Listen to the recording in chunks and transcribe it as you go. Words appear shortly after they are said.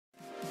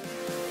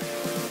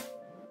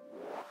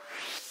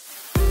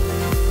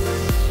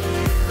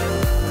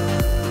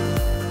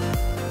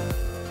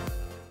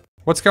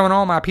What's going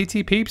on, my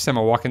PT peeps and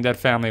my Walking Dead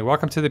family?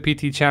 Welcome to the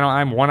PT channel.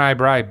 I'm One Eye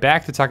Bry,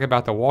 back to talk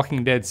about The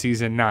Walking Dead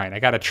Season 9. I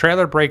got a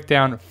trailer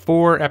breakdown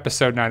for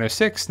episode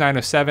 906,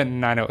 907,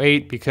 and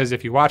 908 because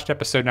if you watched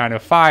episode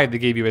 905, they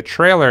gave you a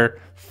trailer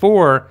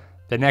for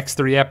the next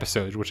 3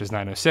 episodes, which is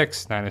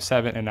 906,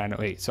 907, and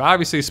 908. So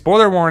obviously,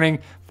 spoiler warning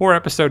for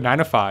episode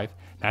 905.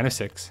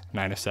 906,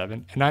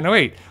 907, and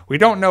 908. We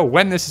don't know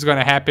when this is going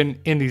to happen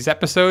in these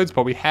episodes,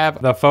 but we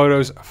have the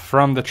photos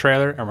from the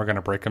trailer and we're going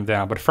to break them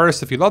down. But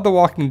first, if you love The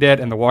Walking Dead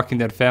and The Walking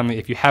Dead family,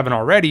 if you haven't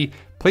already,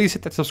 please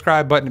hit that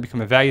subscribe button to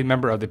become a valued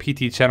member of the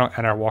PT channel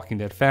and our Walking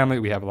Dead family.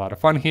 We have a lot of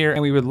fun here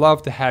and we would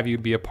love to have you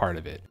be a part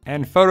of it.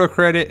 And photo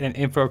credit and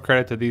info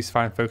credit to these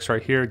fine folks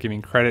right here,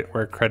 giving credit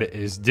where credit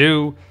is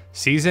due.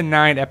 Season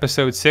 9,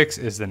 episode 6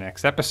 is the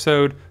next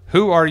episode.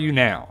 Who are you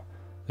now?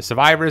 The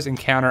survivors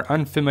encounter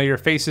unfamiliar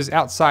faces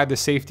outside the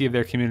safety of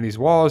their community's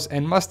walls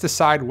and must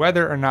decide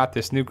whether or not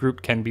this new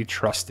group can be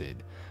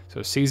trusted.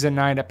 So Season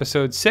 9,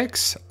 Episode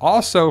 6,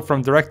 also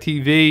from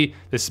DirecTV.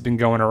 This has been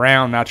going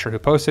around, not sure who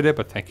posted it,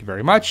 but thank you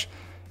very much.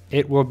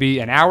 It will be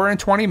an hour and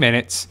 20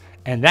 minutes,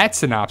 and that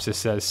synopsis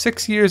says,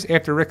 6 years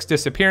after Rick's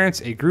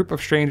disappearance, a group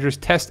of strangers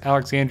test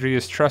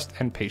Alexandria's trust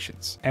and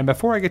patience. And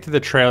before I get to the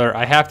trailer,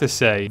 I have to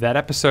say that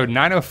episode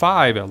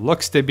 905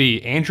 looks to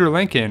be Andrew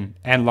Lincoln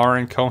and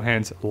Lauren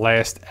Cohan's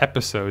last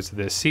episodes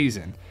this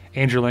season.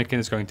 Andrew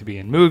Lincoln is going to be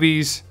in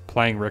movies,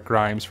 playing Rick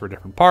Grimes for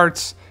different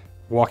parts,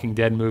 Walking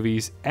Dead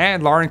movies,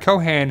 and Lauren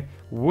Cohan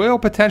will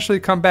potentially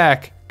come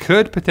back,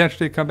 could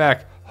potentially come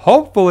back,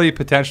 hopefully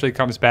potentially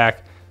comes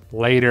back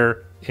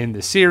later in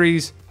the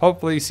series,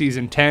 hopefully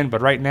season 10,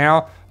 but right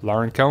now,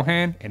 Lauren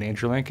Cohan and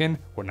Andrew Lincoln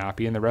will not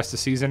be in the rest of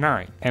season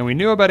 9. And we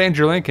knew about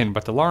Andrew Lincoln,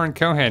 but the Lauren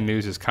Cohan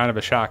news is kind of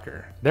a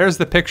shocker. There's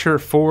the picture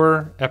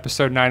for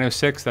episode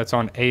 906 that's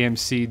on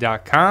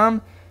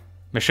AMC.com.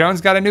 Michonne's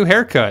got a new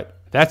haircut,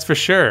 that's for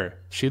sure.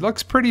 She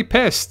looks pretty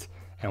pissed,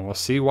 and we'll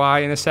see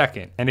why in a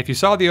second. And if you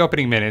saw the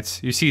opening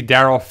minutes, you see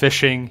Daryl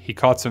fishing. He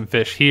caught some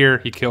fish here.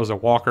 He kills a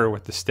walker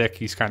with the stick.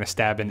 He's kind of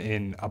stabbing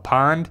in a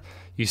pond.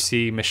 You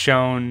see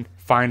Michonne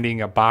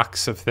finding a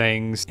box of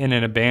things in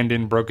an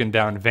abandoned, broken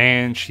down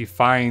van. She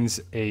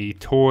finds a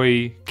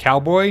toy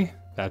cowboy.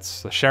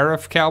 That's a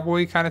sheriff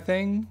cowboy kind of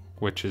thing,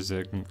 which is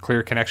a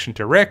clear connection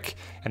to Rick.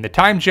 And the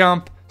time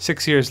jump,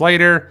 6 years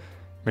later,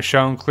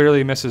 Michonne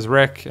clearly misses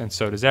Rick, and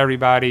so does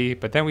everybody.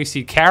 But then we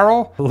see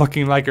Carol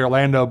looking like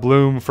Orlando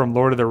Bloom from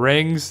Lord of the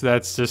Rings.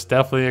 That's just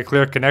definitely a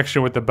clear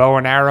connection with the bow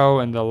and arrow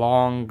and the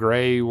long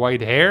gray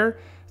white hair.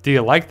 Do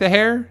you like the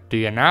hair? Do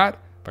you not?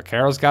 But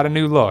Carol's got a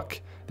new look.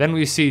 Then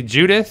we see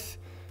Judith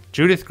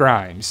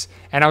Grimes.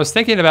 And I was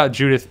thinking about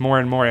Judith more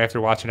and more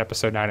after watching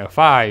episode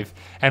 905,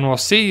 and we'll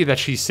see that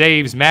she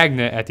saves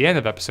Magna at the end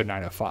of episode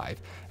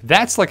 905.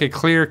 That's like a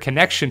clear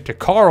connection to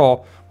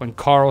Carl when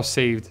Carl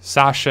saved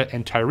Sasha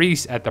and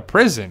Tyrese at the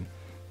prison.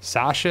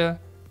 Sasha,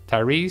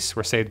 Tyrese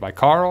were saved by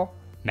Carl,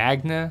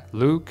 Magna,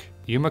 Luke,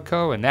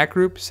 Yumiko, and that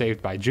group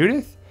saved by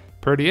Judith.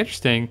 Pretty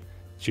interesting.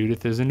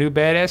 Judith is a new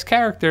badass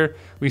character.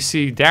 We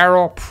see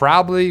Daryl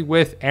probably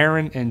with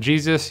Aaron and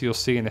Jesus. You'll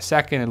see in a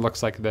second. It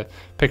looks like the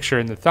picture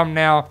in the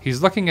thumbnail.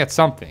 He's looking at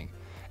something.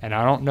 And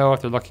I don't know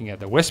if they're looking at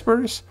the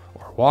Whispers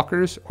or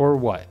Walkers or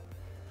what.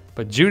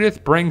 But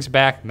Judith brings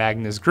back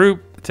Magna's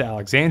group to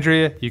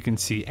Alexandria. You can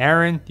see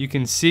Aaron. You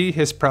can see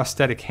his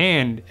prosthetic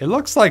hand. It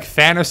looks like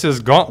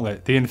Thanos'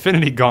 gauntlet, the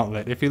Infinity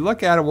Gauntlet. If you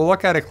look at it, we'll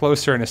look at it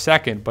closer in a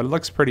second, but it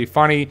looks pretty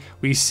funny.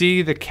 We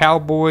see the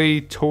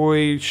cowboy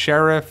toy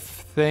sheriff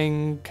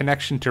thing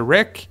connection to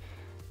Rick.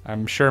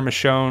 I'm sure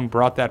Michonne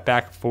brought that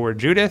back for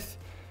Judith,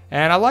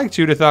 and I like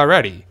Judith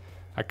already.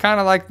 I kind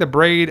of like the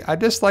braid. I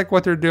just like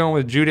what they're doing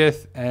with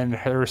Judith and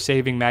her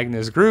saving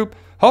Magna's group.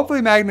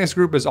 Hopefully Magna's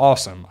group is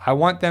awesome. I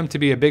want them to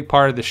be a big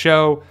part of the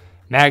show.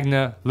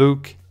 Magna,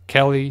 Luke,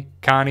 Kelly,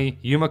 Connie,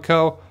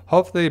 Yumiko.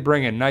 Hopefully they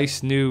bring a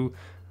nice new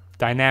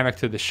dynamic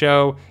to the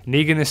show.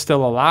 Negan is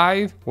still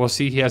alive. We'll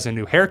see he has a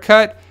new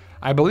haircut.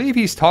 I believe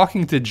he's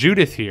talking to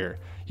Judith here.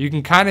 You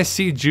can kind of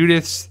see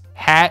Judith's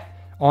hat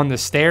on the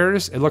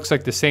stairs. It looks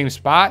like the same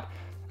spot.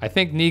 I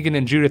think Negan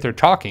and Judith are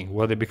talking.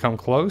 Will they become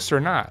close or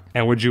not?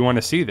 And would you want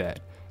to see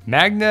that?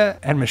 Magna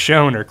and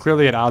Michonne are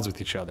clearly at odds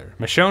with each other.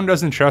 Michonne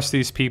doesn't trust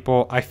these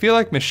people. I feel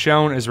like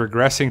Michonne is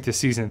regressing to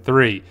season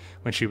 3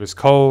 when she was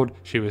cold,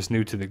 she was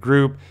new to the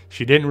group,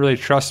 she didn't really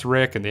trust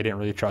Rick and they didn't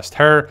really trust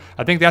her.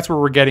 I think that's what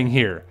we're getting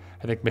here.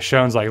 I think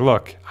Michonne's like,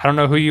 look, I don't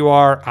know who you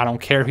are. I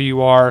don't care who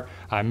you are.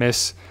 I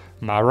miss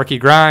my Ricky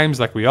Grimes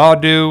like we all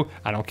do.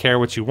 I don't care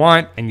what you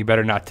want, and you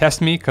better not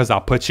test me because I'll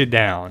put you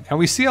down. And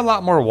we see a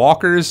lot more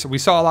walkers. We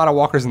saw a lot of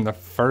walkers in the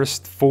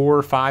first 4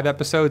 or 5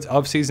 episodes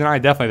of season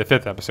 9, definitely the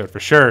 5th episode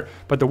for sure.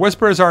 But the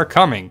Whisperers are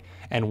coming,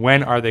 and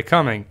when are they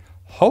coming?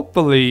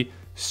 Hopefully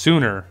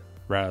sooner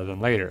rather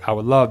than later. I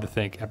would love to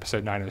think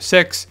episode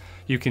 906.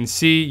 You can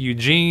see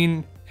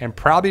Eugene and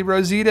probably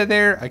Rosita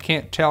there. I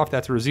can't tell if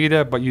that's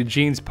Rosita, but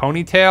Eugene's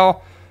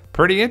ponytail.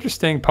 Pretty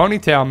interesting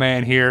ponytail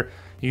man here.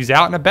 He's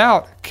out and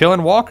about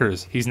killing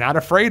walkers. He's not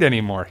afraid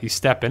anymore. He's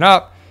stepping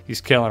up. He's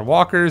killing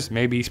walkers.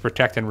 Maybe he's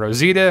protecting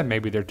Rosita.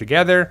 Maybe they're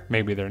together.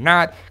 Maybe they're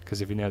not. Because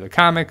if you know the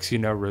comics, you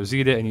know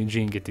Rosita and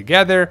Eugene get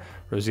together.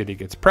 Rosita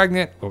gets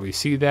pregnant. Will we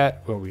see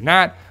that? Will we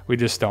not? We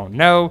just don't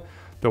know.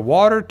 The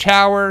water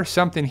tower,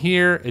 something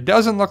here. It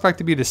doesn't look like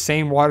to be the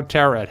same water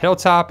tower at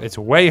Hilltop. It's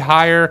way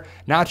higher.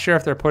 Not sure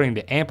if they're putting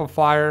the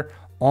amplifier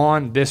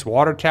on this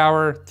water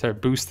tower to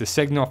boost the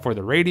signal for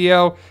the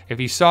radio. If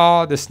you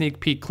saw the sneak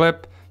peek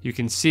clip, you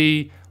can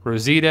see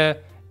Rosita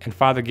and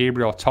Father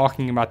Gabriel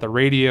talking about the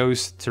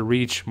radios to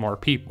reach more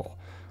people.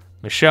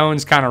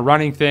 Michonne's kind of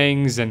running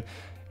things, and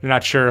you're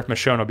not sure if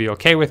Michonne will be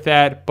okay with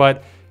that,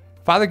 but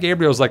Father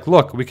Gabriel's like,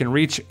 look, we can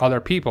reach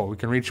other people. We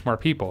can reach more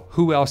people.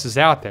 Who else is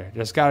out there?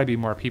 There's got to be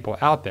more people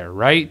out there,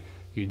 right?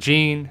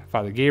 Eugene,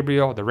 Father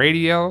Gabriel, the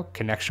radio,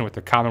 connection with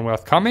the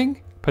Commonwealth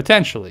coming?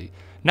 Potentially.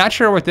 Not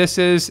sure what this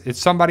is. It's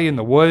somebody in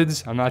the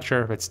woods. I'm not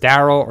sure if it's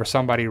Daryl or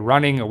somebody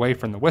running away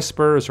from the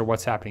Whispers or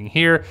what's happening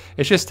here.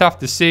 It's just tough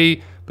to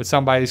see, but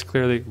somebody's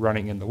clearly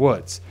running in the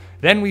woods.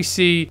 Then we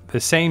see the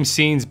same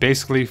scenes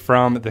basically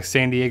from the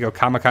San Diego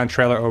Comic-Con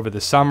trailer over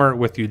the summer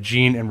with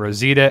Eugene and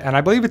Rosita, and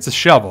I believe it's a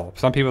shovel.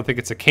 Some people think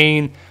it's a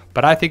cane,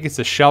 but I think it's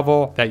a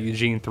shovel that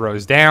Eugene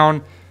throws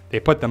down.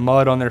 They put the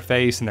mud on their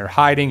face and they're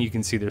hiding. You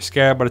can see they're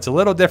scared, but it's a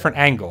little different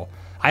angle.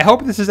 I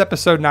hope this is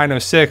episode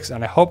 906,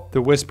 and I hope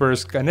the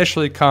Whispers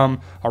initially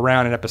come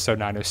around in episode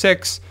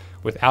 906,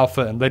 with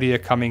Alpha and Lydia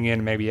coming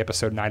in maybe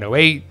episode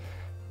 908,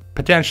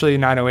 potentially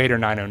 908 or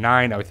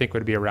 909, I would think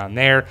would be around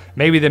there.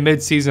 Maybe the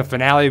mid-season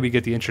finale, we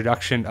get the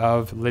introduction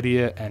of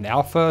Lydia and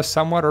Alpha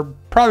somewhat, or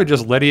probably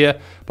just Lydia,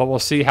 but we'll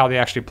see how they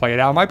actually play it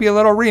out. It might be a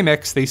little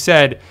remix, they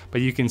said, but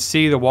you can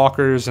see the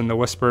walkers and the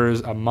Whispers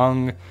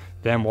among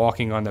them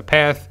walking on the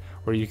path,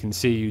 where you can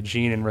see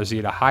Eugene and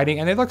Rosita hiding,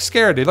 and they look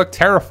scared, they look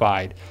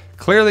terrified.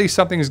 Clearly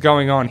something's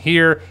going on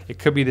here. It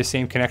could be the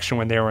same connection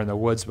when they were in the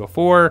woods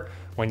before,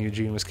 when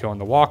Eugene was killing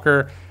the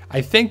walker. I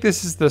think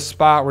this is the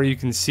spot where you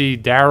can see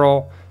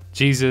Daryl,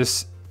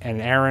 Jesus,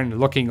 and Aaron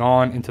looking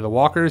on into the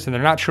walkers, and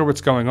they're not sure what's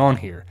going on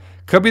here.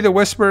 Could be the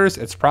Whispers.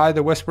 It's probably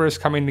the Whispers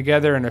coming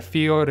together in a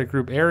field, a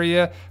group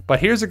area. But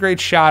here's a great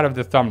shot of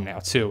the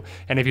thumbnail too.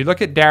 And if you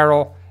look at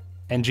Daryl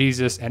and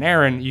Jesus and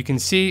Aaron, you can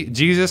see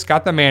Jesus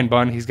got the man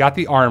bun. He's got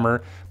the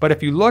armor. But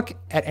if you look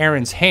at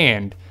Aaron's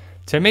hand,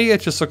 to me, it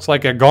just looks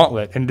like a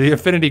gauntlet, and the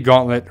Infinity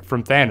Gauntlet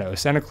from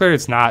Thanos. And clearly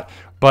it's not,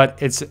 but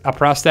it's a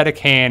prosthetic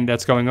hand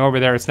that's going over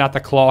there. It's not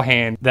the claw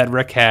hand that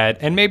Rick had.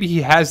 And maybe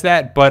he has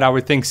that, but I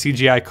would think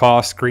CGI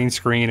cost, green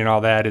screen, and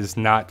all that is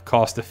not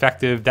cost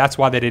effective. That's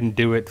why they didn't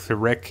do it for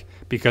Rick,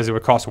 because it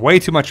would cost way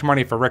too much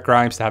money for Rick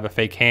Grimes to have a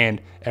fake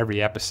hand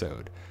every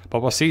episode.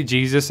 But we'll see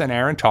Jesus and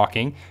Aaron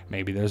talking.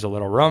 Maybe there's a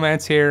little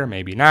romance here,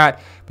 maybe not.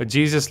 But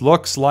Jesus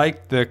looks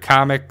like the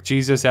comic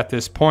Jesus at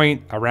this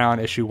point, around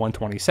issue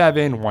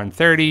 127,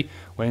 130,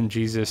 when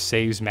Jesus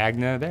saves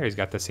Magna. There, he's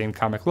got the same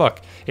comic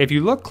look. If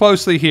you look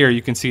closely here,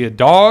 you can see a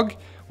dog,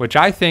 which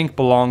I think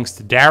belongs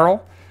to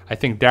Daryl. I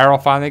think Daryl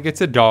finally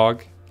gets a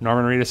dog.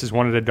 Norman Reedus has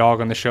wanted a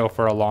dog on the show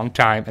for a long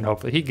time, and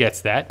hopefully he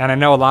gets that. And I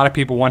know a lot of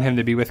people want him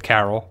to be with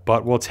Carol,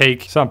 but we'll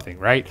take something,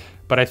 right?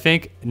 But I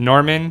think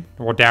Norman,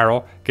 or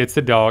Daryl, gets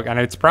the dog, and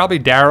it's probably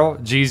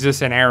Daryl,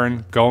 Jesus, and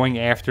Aaron going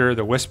after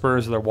the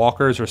Whispers or the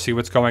Walkers or see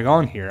what's going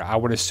on here. I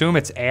would assume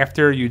it's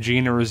after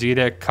Eugene and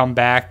Rosita come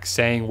back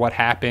saying what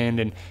happened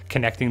and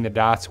connecting the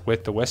dots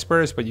with the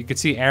Whispers, but you can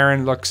see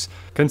Aaron looks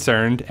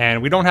concerned,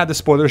 and we don't have the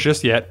spoilers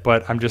just yet,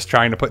 but I'm just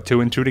trying to put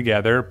two and two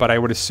together. But I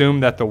would assume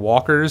that the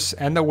Walkers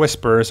and the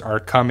Whispers are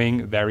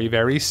coming very,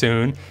 very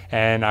soon,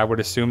 and I would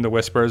assume the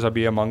Whispers will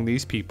be among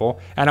these people.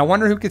 And I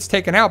wonder who gets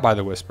taken out by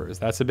the Whispers.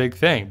 That's a big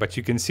thing, but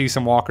you can see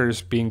some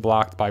walkers being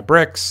blocked by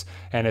bricks,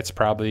 and it's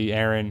probably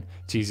Aaron,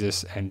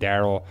 Jesus, and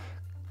Daryl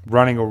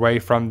running away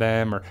from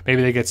them, or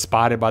maybe they get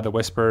spotted by the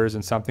Whispers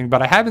and something.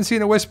 But I haven't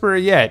seen a Whisperer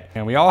yet,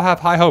 and we all have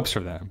high hopes for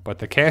them. But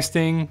the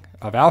casting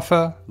of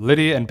Alpha,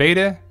 Lydia, and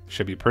Beta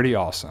should be pretty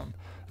awesome.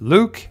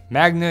 Luke,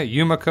 Magna,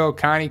 Yumiko,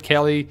 Connie,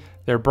 Kelly,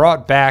 they're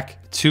brought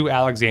back to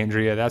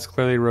Alexandria. That's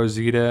clearly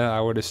Rosita,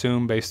 I would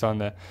assume, based on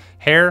the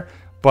hair.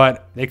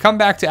 But they come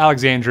back to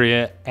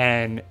Alexandria,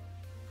 and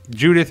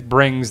Judith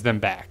brings them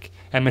back,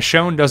 and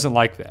Michonne doesn't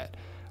like that.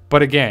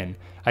 But again,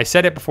 I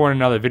said it before in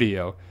another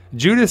video,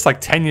 Judith's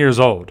like 10 years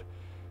old.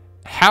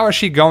 How is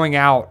she going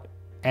out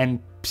and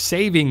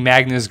saving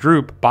Magna's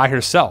group by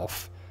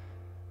herself?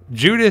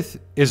 Judith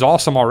is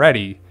awesome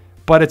already,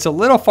 but it's a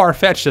little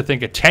far-fetched to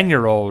think a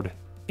 10-year-old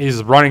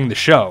is running the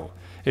show,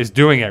 is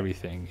doing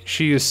everything.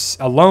 She is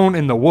alone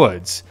in the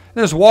woods.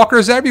 There's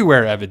walkers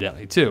everywhere,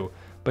 evidently, too.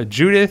 But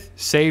Judith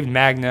saved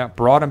Magna,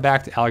 brought him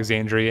back to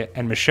Alexandria,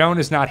 and Michonne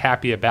is not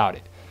happy about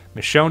it.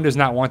 Michonne does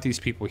not want these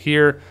people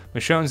here.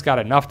 Michonne's got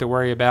enough to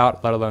worry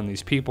about, let alone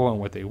these people and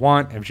what they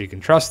want, if she can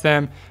trust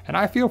them. And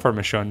I feel for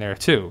Michonne there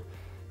too.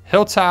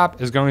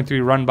 Hilltop is going to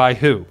be run by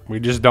who? We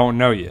just don't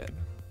know yet.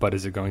 But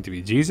is it going to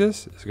be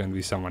Jesus? Is it going to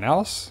be someone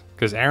else?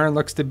 Because Aaron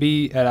looks to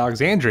be at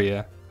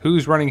Alexandria.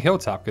 Who's running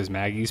Hilltop? Because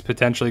Maggie's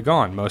potentially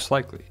gone, most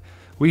likely.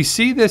 We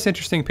see this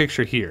interesting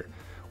picture here,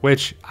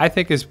 which I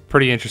think is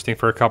pretty interesting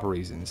for a couple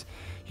reasons.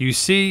 You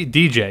see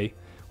DJ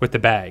with the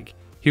bag.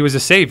 He was a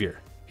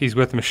savior. He's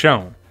with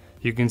Michonne.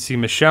 You can see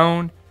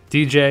Michonne,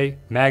 DJ,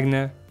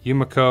 Magna,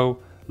 Yumiko,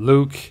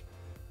 Luke,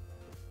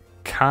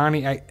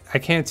 Connie. I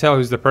can't tell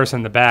who's the person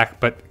in the back,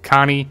 but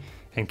Connie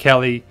and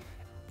Kelly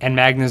and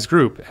Magna's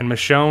group. And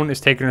Michonne is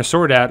taking her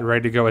sword out,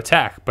 ready to go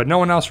attack. But no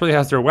one else really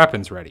has their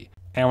weapons ready.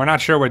 And we're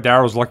not sure what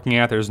Daryl's looking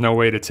at. There's no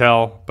way to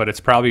tell, but it's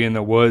probably in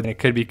the wood. It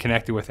could be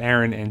connected with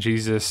Aaron and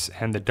Jesus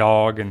and the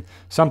dog and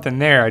something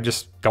there. I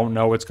just don't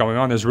know what's going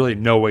on. There's really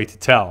no way to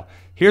tell.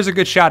 Here's a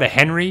good shot of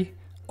Henry,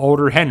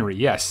 older Henry.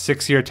 Yes,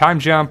 6-year time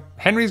jump.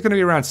 Henry's going to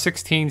be around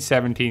 16,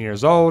 17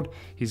 years old.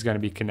 He's going to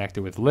be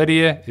connected with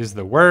Lydia, is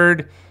the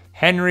word.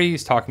 Henry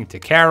is talking to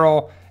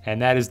Carol,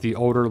 and that is the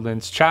older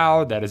Lynch's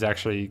child that is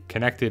actually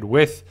connected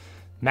with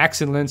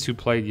Max and Lynch, who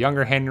played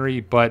younger Henry,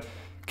 but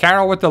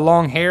Carol with the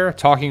long hair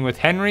talking with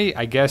Henry.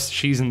 I guess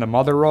she's in the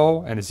mother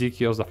role and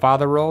Ezekiel's the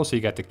father role. So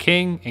you got the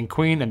king and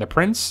queen and the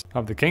prince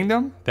of the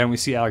kingdom. Then we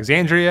see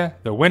Alexandria,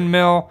 the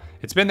windmill.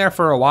 It's been there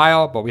for a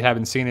while, but we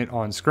haven't seen it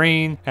on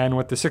screen. And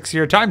with the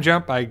 6-year time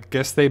jump, I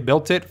guess they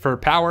built it for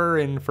power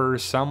and for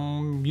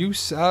some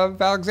use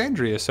of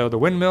Alexandria. So the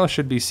windmill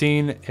should be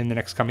seen in the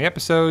next coming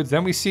episodes.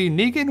 Then we see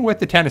Negan with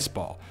the tennis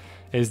ball.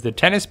 Is the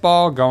tennis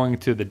ball going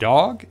to the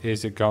dog?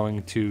 Is it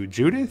going to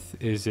Judith?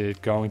 Is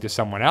it going to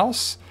someone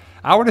else?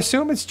 I would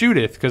assume it's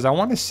Judith because I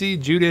want to see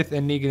Judith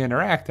and Negan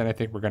interact, and I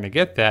think we're going to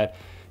get that.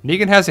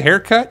 Negan has a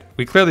haircut.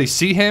 We clearly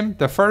see him.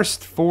 The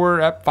first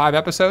 5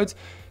 episodes,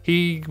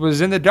 he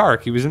was in the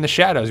dark. He was in the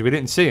shadows. We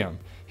didn't see him.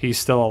 He's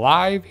still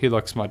alive. He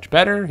looks much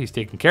better. He's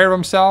taking care of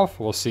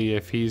himself. We'll see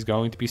if he's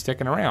going to be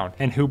sticking around.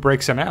 And who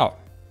breaks him out?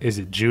 Is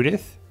it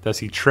Judith? Does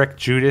he trick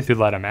Judith to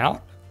let him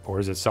out? Or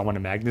is it someone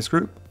in Magnus'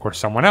 group? Or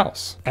someone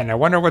else? And I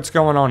wonder what's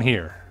going on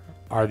here.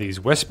 Are these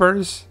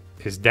whispers?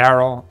 Is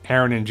Daryl,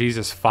 Aaron, and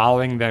Jesus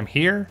following them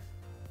here?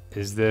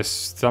 Is this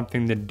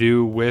something to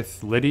do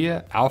with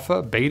Lydia,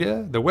 Alpha,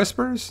 Beta, the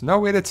whispers? No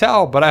way to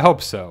tell, but I hope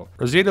so.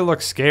 Rosita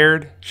looks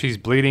scared. She's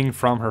bleeding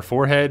from her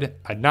forehead.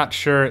 I'm not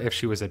sure if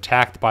she was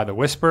attacked by the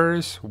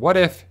whispers. What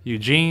if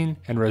Eugene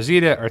and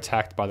Rosita are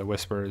attacked by the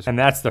whispers? And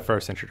that's the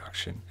first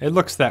introduction. It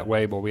looks that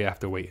way, but we have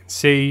to wait and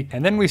see.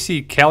 And then we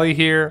see Kelly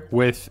here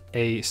with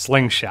a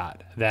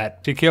slingshot that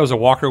she kills a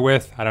walker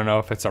with. I don't know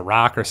if it's a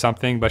rock or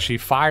something, but she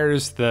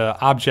fires the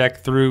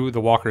object through the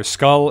walker's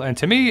skull. And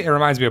to me, it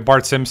reminds me of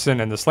Bart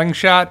Simpson and the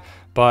slingshot,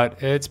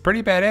 but it's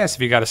pretty badass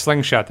if you got a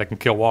slingshot that can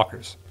kill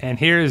walkers. And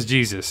here is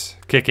Jesus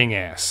kicking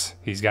ass.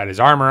 He's got his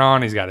armor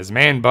on, he's got his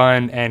man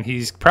bun, and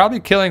he's probably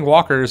killing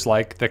walkers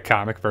like the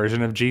comic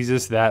version of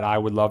Jesus that I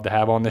would love to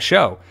have on the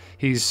show.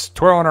 He's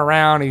twirling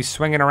around, he's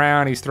swinging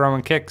around, he's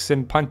throwing kicks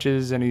and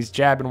punches, and he's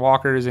jabbing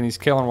walkers, and he's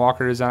killing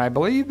walkers, and I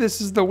believe this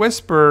is the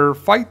Whisper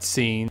fight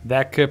scene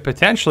that could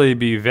potentially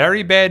be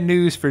very bad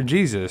news for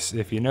Jesus.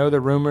 If you know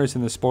the rumors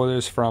and the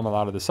spoilers from a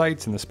lot of the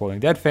sites and the Spoiling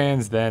Dead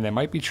fans, then it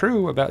might be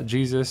true about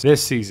Jesus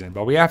this season,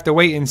 but we have to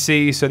wait and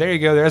see. So there you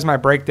go, there's my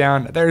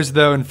breakdown. There's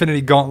the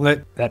Infinity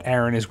Gauntlet that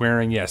Aaron is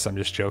wearing. Yes, I'm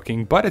just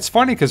joking, but it's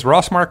funny because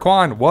Ross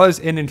Marquand was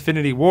in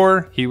Infinity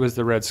War. He was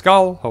the Red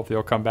Skull. Hopefully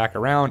he'll come back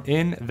around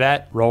in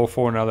that role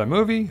for another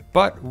movie.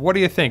 But what do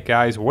you think,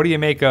 guys? What do you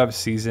make of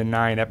season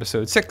 9,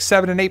 episode 6,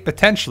 7, and 8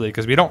 potentially?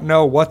 Because we don't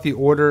know what the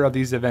order of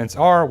these events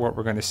are, what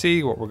we're going to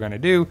see, what we're going to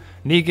do.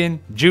 Negan,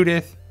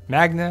 Judith,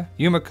 Magna,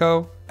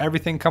 Yumiko,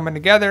 everything coming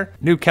together.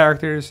 New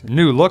characters,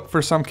 new look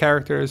for some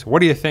characters. What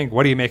do you think?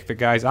 What do you make of it,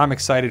 guys? I'm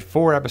excited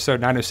for episode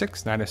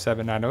 906,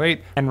 907,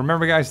 908. And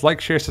remember, guys,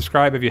 like, share,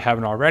 subscribe if you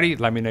haven't already.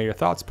 Let me know your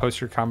thoughts.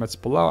 Post your comments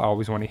below. I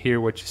always want to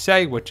hear what you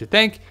say, what you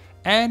think.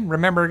 And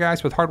remember,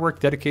 guys, with hard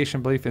work,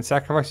 dedication, belief, and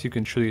sacrifice, you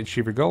can truly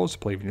achieve your goals.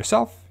 Believe in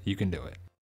yourself. You can do it.